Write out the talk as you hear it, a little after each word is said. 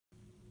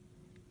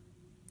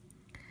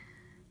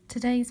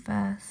Today's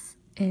verse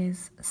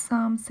is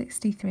Psalm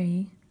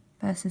 63,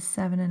 verses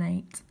 7 and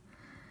 8.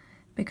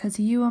 Because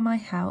you are my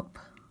help,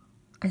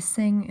 I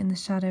sing in the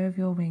shadow of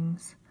your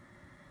wings.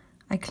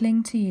 I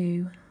cling to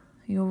you,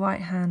 your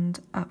right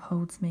hand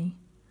upholds me.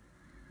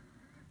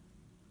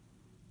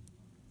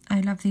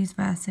 I love these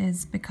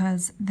verses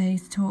because they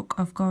talk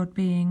of God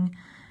being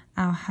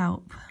our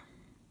help.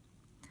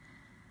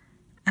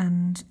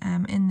 And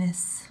in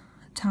this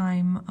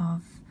time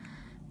of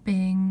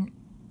being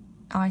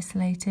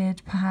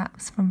isolated,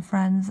 perhaps from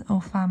friends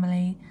or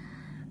family,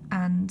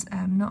 and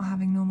not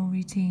having normal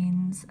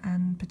routines,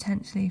 and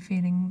potentially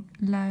feeling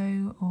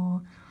low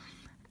or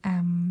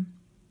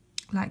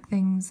like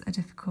things are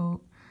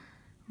difficult,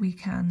 we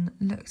can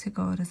look to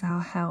God as our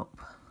help.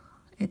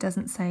 It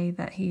doesn't say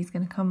that he's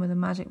going to come with a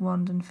magic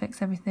wand and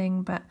fix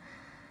everything, but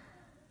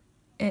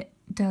it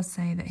does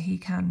say that he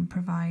can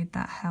provide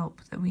that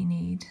help that we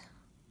need.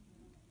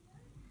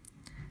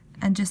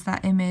 And just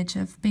that image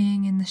of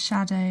being in the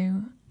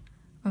shadow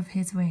of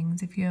his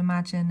wings, if you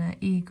imagine an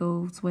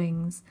eagle's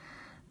wings,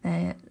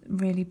 they're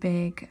really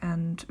big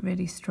and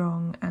really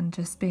strong, and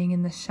just being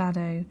in the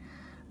shadow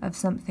of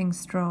something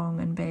strong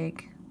and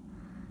big,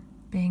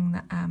 being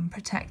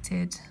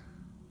protected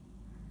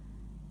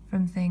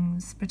from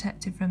things,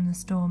 protected from the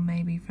storm,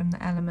 maybe from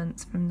the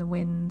elements, from the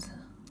wind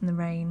and the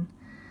rain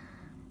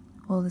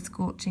or the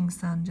scorching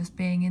sun, just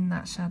being in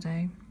that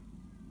shadow.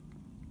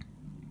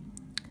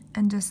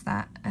 And just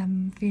that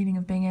feeling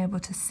of being able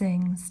to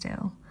sing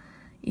still.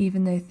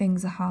 Even though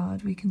things are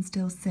hard, we can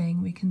still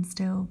sing, we can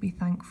still be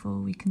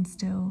thankful, we can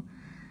still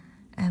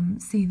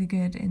see the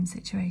good in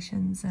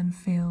situations and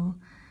feel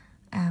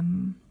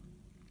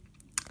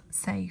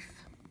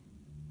safe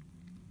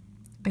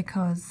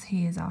because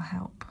he is our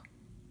help.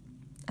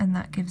 And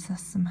that gives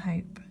us some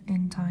hope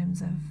in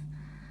times of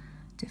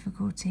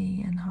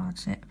difficulty and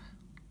hardship.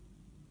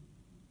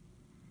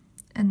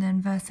 And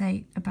then verse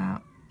 8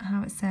 about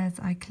how it says,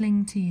 I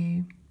cling to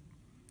you,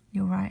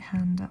 your right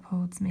hand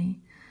upholds me.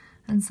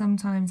 And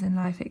sometimes in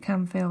life it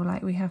can feel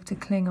like we have to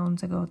cling on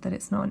to God, that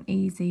it's not an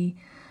easy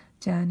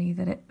journey,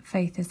 that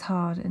faith is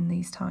hard in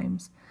these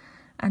times.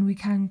 And we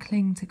can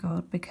cling to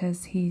God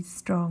because he's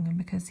strong and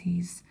because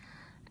he's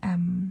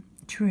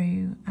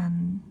true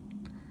and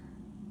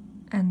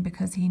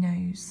because he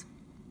knows.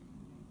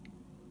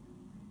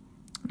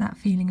 That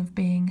feeling of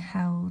being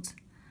held,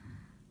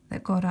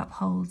 that God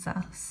upholds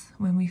us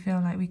when we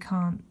feel like we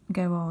can't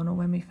go on, or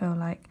when we feel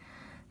like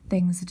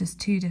things are just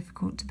too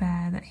difficult to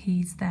bear, that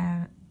he's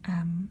there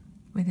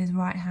with his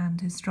right hand,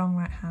 his strong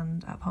right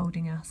hand,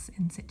 upholding us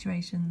in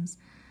situations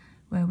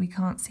where we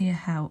can't see a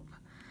help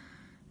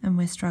and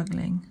we're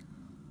struggling.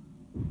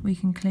 We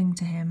can cling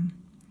to him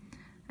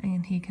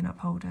and he can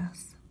uphold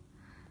us.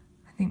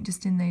 I think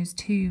just in those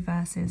two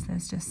verses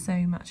there's just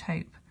so much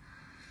hope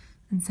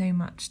and so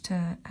much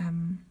to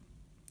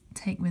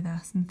take with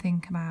us and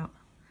think about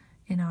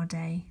in our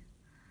day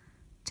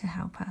to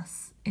help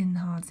us in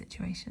hard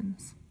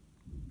situations.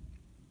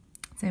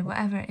 So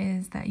whatever it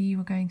is that you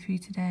are going through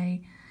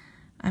today,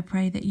 I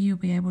pray that you'll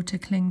be able to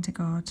cling to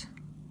God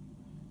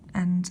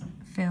and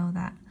feel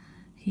that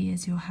he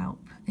is your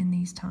help in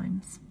these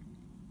times.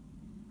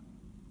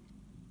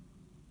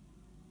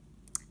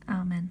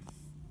 Amen.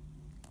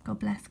 God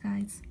bless,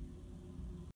 guys.